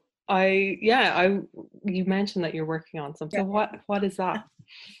 So you mentioned that you're working on some. Yeah. So what is that?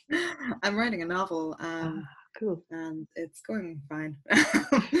 I'm writing a novel, Ah, cool. and it's going fine.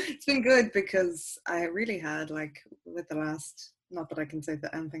 It's been good, because I really had like with the last, not that I can say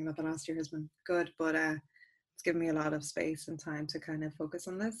that anything that the last year has been good, but it's given me a lot of space and time to kind of focus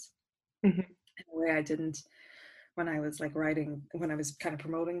on this Hmm. in a way I didn't when I was like writing, when I was kind of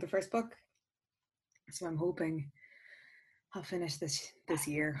promoting the first book. So I'm hoping I'll finish this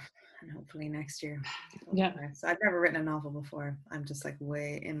year, and hopefully next year. Yeah, So I've never written a novel before. I'm just like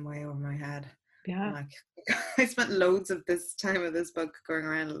way over my head. I'm yeah. like, I spent loads of this time of this book going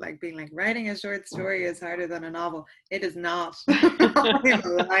around like being like, writing a short story is harder than a novel. It is not. I'm a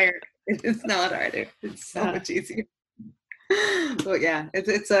liar. It is not harder. It's so Yeah, much easier. But yeah,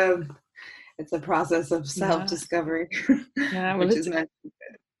 it's a process of yeah, self-discovery, yeah. Well, which is meant.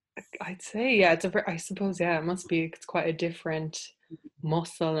 I'd say, yeah, I suppose, yeah, it's quite a different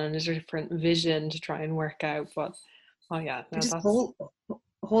muscle and a different vision to try and work out. But oh yeah, You're no, just that's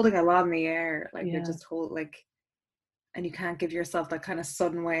holding a lot in the air, like you're yeah, just hold like and you can't give yourself that kind of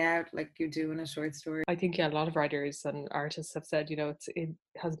sudden way out like you do in a short story. I think, yeah, a lot of writers and artists have said, it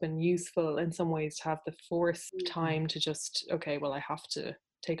has been useful in some ways to have the forced time to just, okay, well, I have to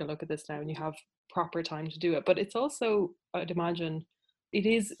take a look at this now, and you have proper time to do it. But it's also, I'd imagine,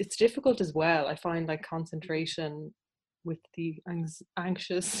 it's difficult as well. I find like concentration with the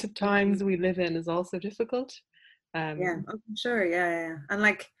anxious times we live in is also difficult. Yeah, I'm sure. Yeah. And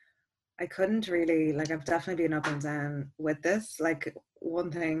like, I couldn't really, like, I've definitely been up and down with this. Like,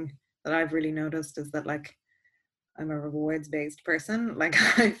 one thing that I've really noticed is that, like, I'm a rewards based person. Like,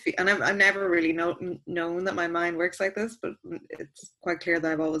 I feel, and I've never really known that my mind works like this, but it's quite clear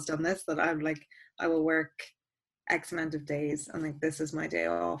that I've always done this, that I'm like, I will work X amount of days and like, this is my day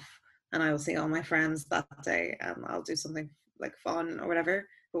off, and I will see all my friends that day and I'll do something like fun or whatever.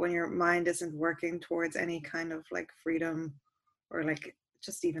 But when your mind isn't working towards any kind of like freedom or like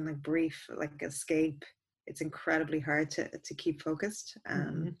just even like brief like escape, it's incredibly hard to keep focused.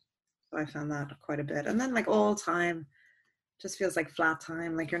 So I found that quite a bit. And then like all time just feels like flat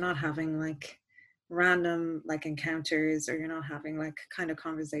time, like you're not having like random like encounters, or you're not having like kind of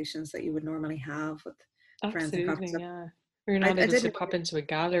conversations that you would normally have with friends and Absolutely, coffee. yeah. You're not able to pop into a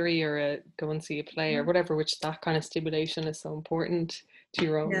gallery or go and see a play or whatever, which that kind of stimulation is so important to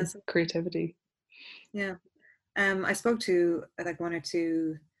your own creativity. Yeah. I spoke to like one or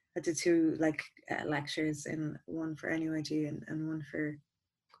two, I did two like lectures, in one for NUIG and one for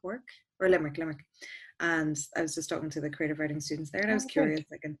Cork or Limerick. And I was just talking to the creative writing students there, and I was curious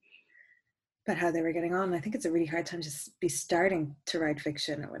like about how they were getting on. I think it's a really hard time to be starting to write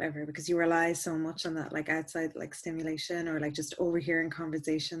fiction or whatever, because you rely so much on that like outside like stimulation, or like just overhearing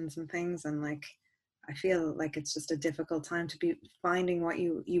conversations and things. And like, I feel like it's just a difficult time to be finding what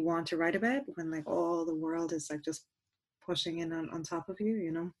you want to write about when like all the world is like just pushing in on top of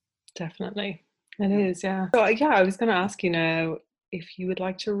you. Definitely. It is, yeah. So yeah, I was going to ask you now if you would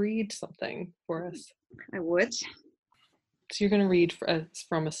like to read something for us. I would. So you're going to read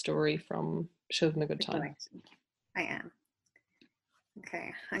from a story from Show Them a Good Time. I am.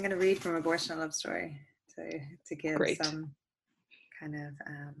 Okay, I'm going to read from Abortion Love Story to give some kind of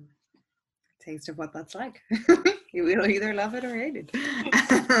taste of what that's like. You will either love it or hate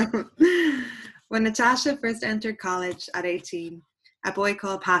it. When Natasha first entered college at 18, a boy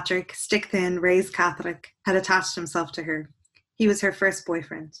called Patrick, stick-thin, raised Catholic, had attached himself to her. He was her first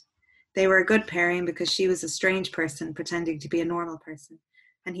boyfriend. They were a good pairing because she was a strange person pretending to be a normal person,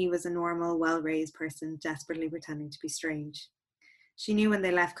 and he was a normal, well-raised person desperately pretending to be strange. She knew when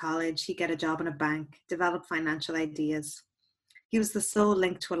they left college, he'd get a job in a bank, develop financial ideas. He was the sole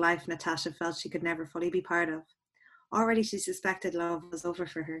link to a life Natasha felt she could never fully be part of. Already she suspected love was over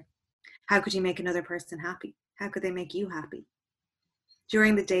for her. How could you make another person happy? How could they make you happy?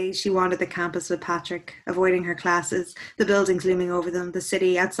 During the day, she wandered the campus with Patrick, avoiding her classes, the buildings looming over them, the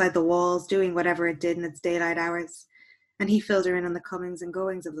city outside the walls, doing whatever it did in its daylight hours. And he filled her in on the comings and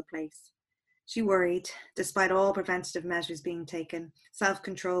goings of the place. She worried, despite all preventative measures being taken,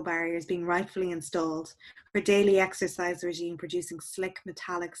 self-control barriers being rightfully installed, her daily exercise regime producing slick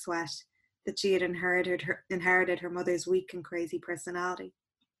metallic sweat, that she had inherited her mother's weak and crazy personality.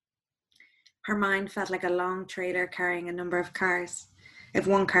 Her mind felt like a long trailer carrying a number of cars. If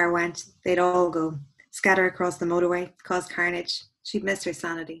one car went, they'd all go, scatter across the motorway, cause carnage. She'd miss her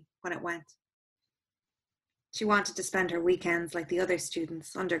sanity when it went. She wanted to spend her weekends like the other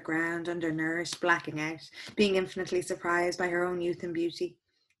students, underground, undernourished, blacking out, being infinitely surprised by her own youth and beauty,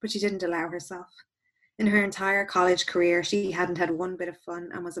 but she didn't allow herself. In her entire college career, she hadn't had one bit of fun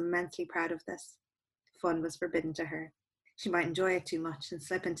and was immensely proud of this. Fun was forbidden to her. She might enjoy it too much and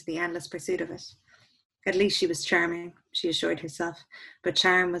slip into the endless pursuit of it. At least she was charming, she assured herself, but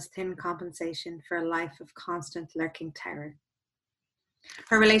charm was thin compensation for a life of constant lurking terror.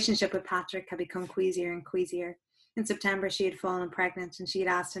 Her relationship with Patrick had become queasier and queasier. In September, she had fallen pregnant and she had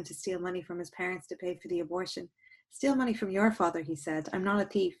asked him to steal money from his parents to pay for the abortion. Steal money from your father, he said. I'm not a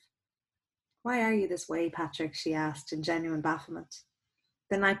thief. Why are you this way, Patrick? She asked in genuine bafflement.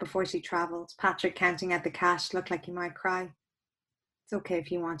 The night before she travelled, Patrick, counting out the cash, looked like he might cry. It's okay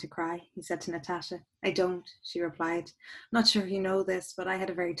if you want to cry, he said to Natasha. I don't, she replied. Not sure if you know this, but I had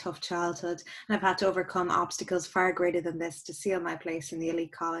a very tough childhood, and I've had to overcome obstacles far greater than this to seal my place in the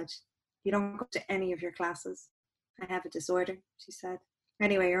elite college. You don't go to any of your classes. I have a disorder, she said.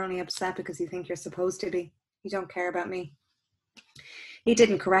 Anyway, you're only upset because you think you're supposed to be. You don't care about me. He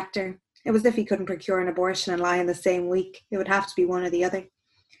didn't correct her. It was as if he couldn't procure an abortion and lie in the same week. It would have to be one or the other.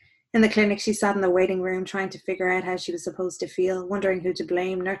 In the clinic, she sat in the waiting room trying to figure out how she was supposed to feel, wondering who to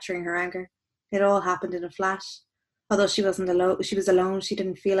blame, nurturing her anger. It all happened in a flash. Although she was alone, she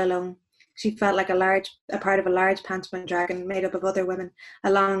didn't feel alone. She felt like a part of a large pantomime dragon made up of other women,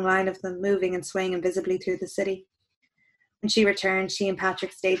 a long line of them moving and swaying invisibly through the city. When she returned, she and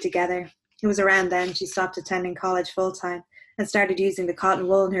Patrick stayed together. It was around then she stopped attending college full-time and started using the cotton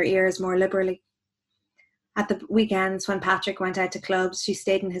wool in her ears more liberally. At the weekends, when Patrick went out to clubs, she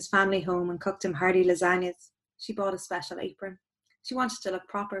stayed in his family home and cooked him hearty lasagnas. She bought a special apron. She wanted to look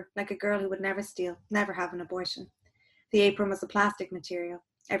proper, like a girl who would never steal, never have an abortion. The apron was a plastic material,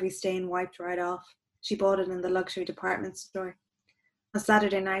 every stain wiped right off. She bought it in the luxury department store. On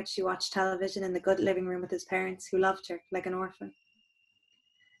Saturday night, she watched television in the good living room with his parents, who loved her like an orphan.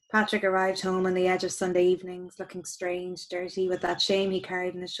 Patrick arrived home on the edge of Sunday evenings, looking strange, dirty, with that shame he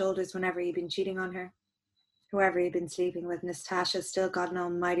carried on his shoulders whenever he'd been cheating on her. Whoever he'd been sleeping with, Natasha still got an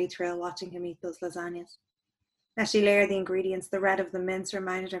almighty thrill watching him eat those lasagnas. As she layered the ingredients, the red of the mince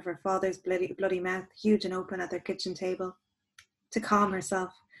reminded her of her father's bloody mouth, huge and open at their kitchen table. To calm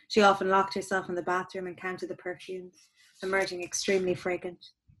herself, she often locked herself in the bathroom and counted the perfumes, emerging extremely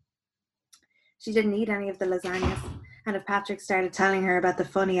fragrant. She didn't eat any of the lasagnas, and if Patrick started telling her about the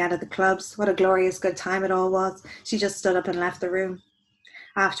fun he had at the clubs, what a glorious good time it all was, she just stood up and left the room.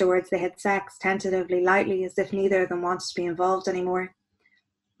 Afterwards, they had sex, tentatively, lightly, as if neither of them wanted to be involved anymore.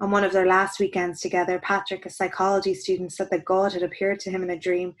 On one of their last weekends together, Patrick, a psychology student, said that God had appeared to him in a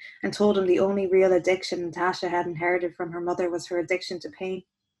dream and told him the only real addiction Natasha had inherited from her mother was her addiction to pain.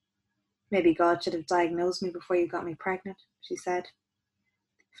 "Maybe God should have diagnosed me before you got me pregnant," she said.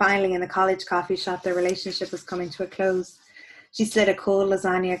 Finally, in the college coffee shop, their relationship was coming to a close. She slid a cold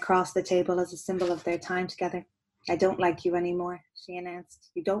lasagna across the table as a symbol of their time together. "I don't like you anymore," she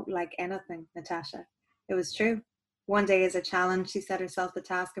announced. "You don't like anything, Natasha." It was true. One day as a challenge, she set herself the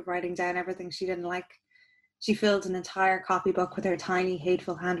task of writing down everything she didn't like. She filled an entire copybook with her tiny,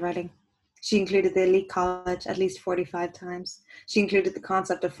 hateful handwriting. She included the elite college at least 45 times. She included the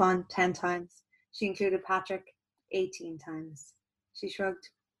concept of fun 10 times. She included Patrick 18 times. She shrugged.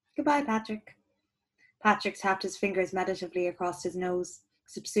 "Goodbye, Patrick." Patrick tapped his fingers meditatively across his nose,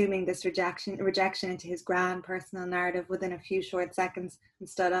 subsuming this rejection into his grand personal narrative within a few short seconds, and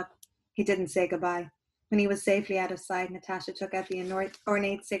stood up. He didn't say goodbye. When he was safely out of sight, Natasha took out the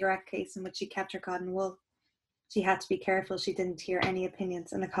ornate cigarette case in which she kept her cotton wool. She had to be careful she didn't hear any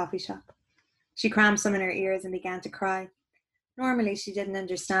opinions in the coffee shop. She crammed some in her ears and began to cry. Normally, she didn't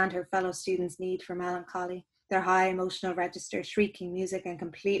understand her fellow students' need for melancholy, their high emotional register, shrieking music, and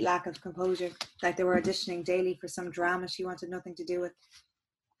complete lack of composure, like they were auditioning daily for some drama she wanted nothing to do with.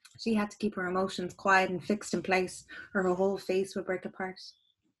 She had to keep her emotions quiet and fixed in place, or her whole face would break apart.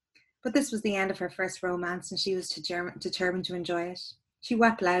 But this was the end of her first romance, and she was determined to enjoy it. She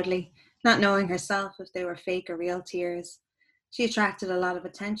wept loudly, not knowing herself if they were fake or real tears. She attracted a lot of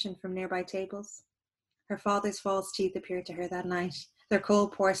attention from nearby tables. Her father's false teeth appeared to her that night, their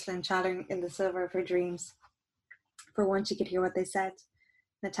cold porcelain chattering in the silver of her dreams. For once she could hear what they said.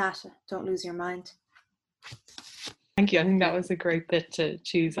 "Natasha, don't lose your mind." Thank you. I think that was a great bit to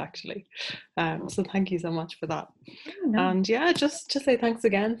choose, actually. So thank you so much for that. And yeah, just to say thanks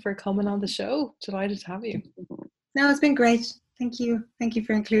again for coming on the show. Delighted to have you. No, it's been great. Thank you. Thank you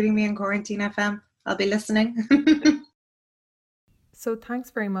for including me in Quarantine FM. I'll be listening. So thanks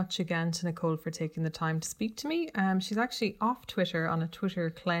very much again to Nicole for taking the time to speak to me. She's actually off Twitter on a Twitter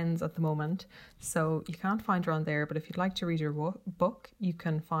cleanse at the moment, so you can't find her on there. But if you'd like to read her book, you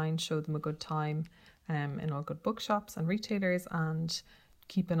can find Show Them a Good Time in all good bookshops and retailers, and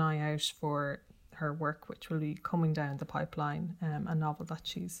keep an eye out for her work, which will be coming down the pipeline, a novel that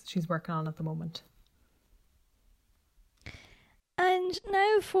she's working on at the moment. And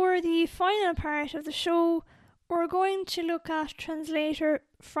now for the final part of the show, we're going to look at translator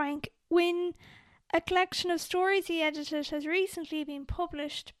Frank Wynne. A collection of stories he edited has recently been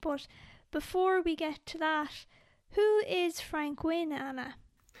published, but before we get to that, who is Frank Wynne, Anna?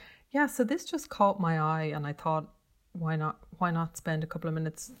 Yeah, so this just caught my eye, and I thought, why not spend a couple of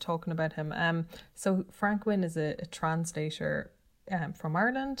minutes talking about him? So Frank Wynne is a translator from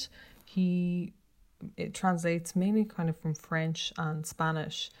Ireland. It translates mainly kind of from French and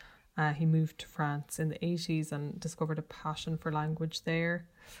Spanish. He moved to France in the 80s and discovered a passion for language there,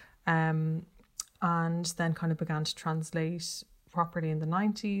 and then kind of began to translate properly in the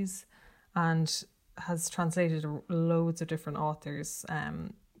 90s, and has translated loads of different authors,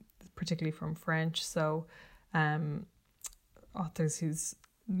 particularly from French. So authors who's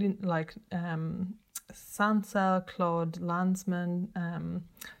like Sansel, Claude Lanzmann,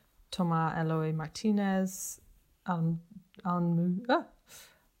 Thomas Eloy Martinez,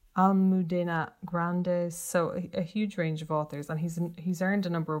 Almudena Grandes, so a huge range of authors, and he's earned a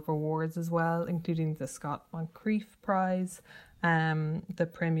number of awards as well, including the Scott Moncrief Prize, the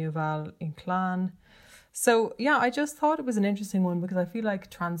Premio Val Inclán. So yeah, I just thought it was an interesting one because I feel like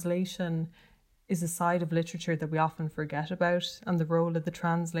translation is a side of literature that we often forget about, and the role of the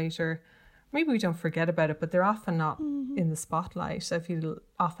translator. Maybe we don't forget about it, but they're often not in the spotlight. I feel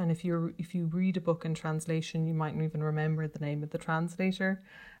often if you read a book in translation, you mightn't even remember the name of the translator.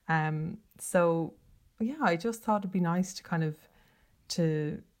 So yeah, I just thought it'd be nice to kind of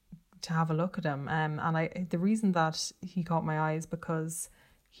to have a look at him. And the reason that he caught my eye is because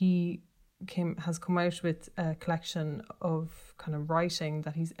he has come out with a collection of kind of writing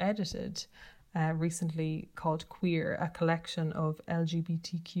that he's edited recently called Queer, a collection of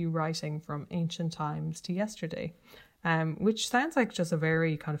LGBTQ writing from ancient times to yesterday, which sounds like just a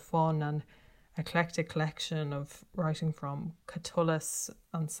very kind of fun and eclectic collection of writing from Catullus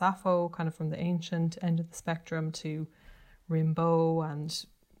and Sappho, kind of from the ancient end of the spectrum, to Rimbaud and,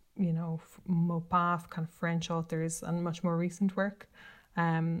 you know, Maupin, kind of French authors, and much more recent work.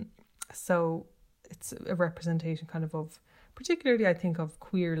 So it's a representation kind of particularly, I think, of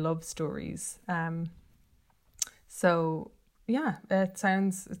queer love stories. So yeah, it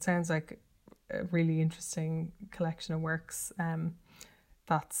sounds like a really interesting collection of works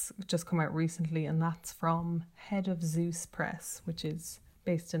that's just come out recently, and that's from Head of Zeus Press, which is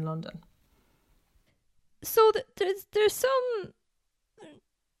based in London. So there's some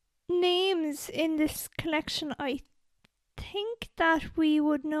names in this collection I think that we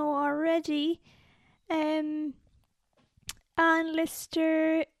would know already. Anne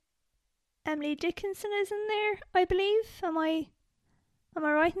Lister, Emily Dickinson is in there, I believe. Am I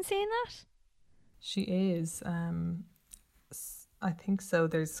right in saying that? She is. I think so.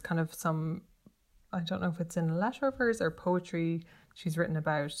 There's kind of some, I don't know if it's in a letter of hers or poetry she's written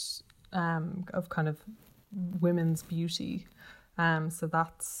about, of kind of women's beauty. So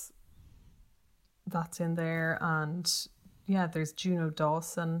that's in there. And yeah, there's Juno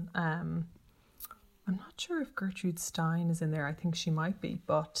Dawson. I'm not sure if Gertrude Stein is in there. I think she might be,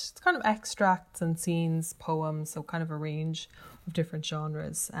 but it's kind of extracts and scenes, poems, so kind of a range of different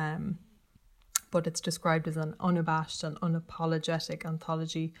genres. But it's described as an unabashed and unapologetic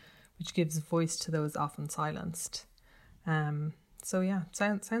anthology, which gives voice to those often silenced. So yeah,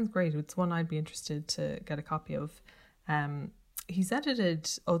 sounds great. It's one I'd be interested to get a copy of. He's edited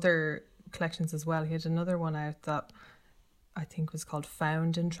other collections as well. He had another one out that I think was called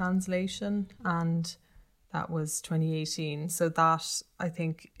Found in Translation, and that was 2018. So that, I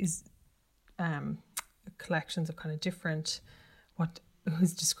think, is collections of kind of different, what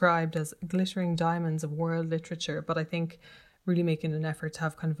was described as glittering diamonds of world literature, but I think really making an effort to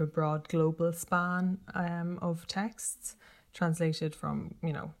have kind of a broad global span of texts translated from,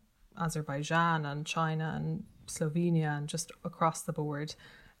 you know, Azerbaijan and China and Slovenia and just across the board.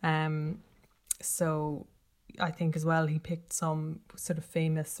 So I think as well he picked some sort of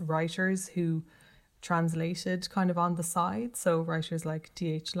famous writers who translated kind of on the side. So writers like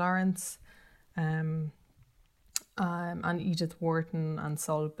D.H. Lawrence and Edith Wharton and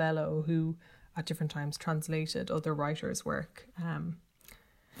Saul Bellow, who at different times translated other writers' work.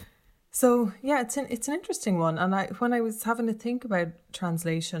 So yeah, it's an interesting one. And when I was having to think about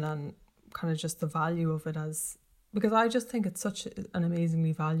translation and kind of just the value of it, because I just think it's such an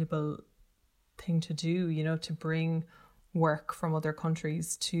amazingly valuable thing to do, you know, to bring work from other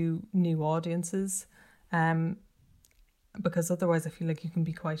countries to new audiences. Because otherwise I feel like you can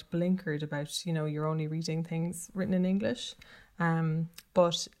be quite blinkered about, you know, you're only reading things written in English.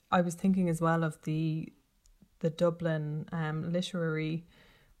 But I was thinking as well of the Dublin Literary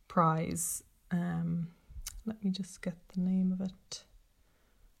Prize. Let me just get the name of it,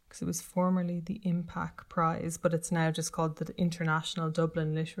 because it was formerly the Impact Prize, but it's now just called the International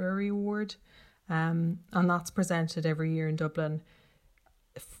Dublin Literary Award. And that's presented every year in Dublin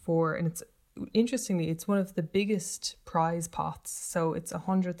and it's interestingly, it's one of the biggest prize pots. So it's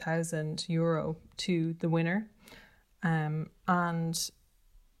 €100,000 to the winner. And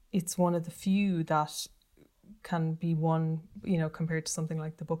it's one of the few that can be won, you know, compared to something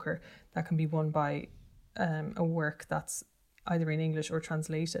like the Booker, that can be won by a work that's either in English or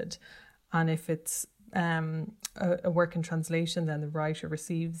translated. And if it's a work in translation, then the writer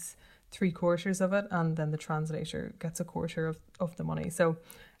receives 3/4 of it, and then the translator gets 1/4 of the money. So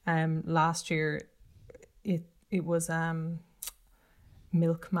last year it was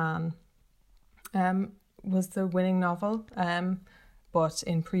Milkman was the winning novel, but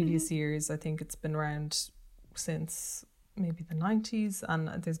in previous years I think it's been around since maybe the 90s, and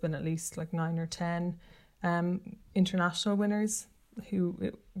there's been at least like 9 or 10 international winners who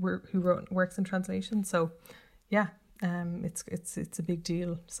wrote works in translation. So yeah, it's a big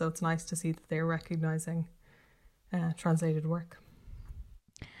deal. So it's nice to see that they're recognizing translated work.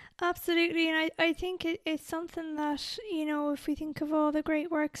 Absolutely, and I think it's something that, you know, if we think of all the great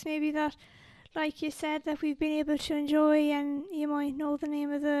works maybe that, like you said, that we've been able to enjoy, and you might know the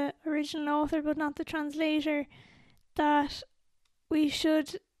name of the original author but not the translator, that we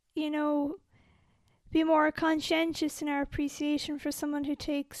should, you know, be more conscientious in our appreciation for someone who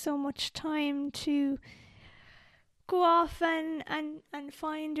takes so much time to go off and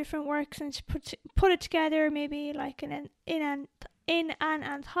find different works and to put it together, maybe like in an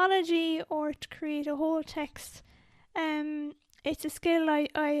anthology, or to create a whole text. It's a skill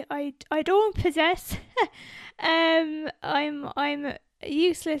I don't possess. I'm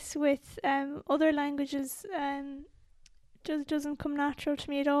useless with other languages. Just doesn't come natural to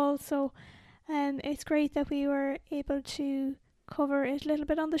me at all. So it's great that we were able to cover it a little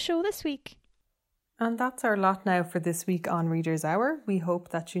bit on the show this week. And that's our lot now for this week on Reader's Hour. We hope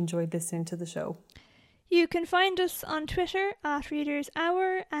that you enjoyed listening to the show. You can find us on Twitter at Reader's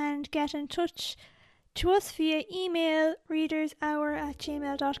Hour, and get in touch to us via email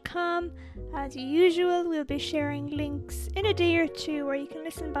readershour@gmail.com. As usual, we'll be sharing links in a day or two where you can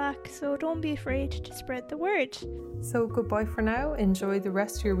listen back, so don't be afraid to spread the word. So goodbye for now. Enjoy the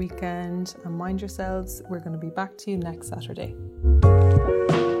rest of your weekend and mind yourselves. We're going to be back to you next Saturday.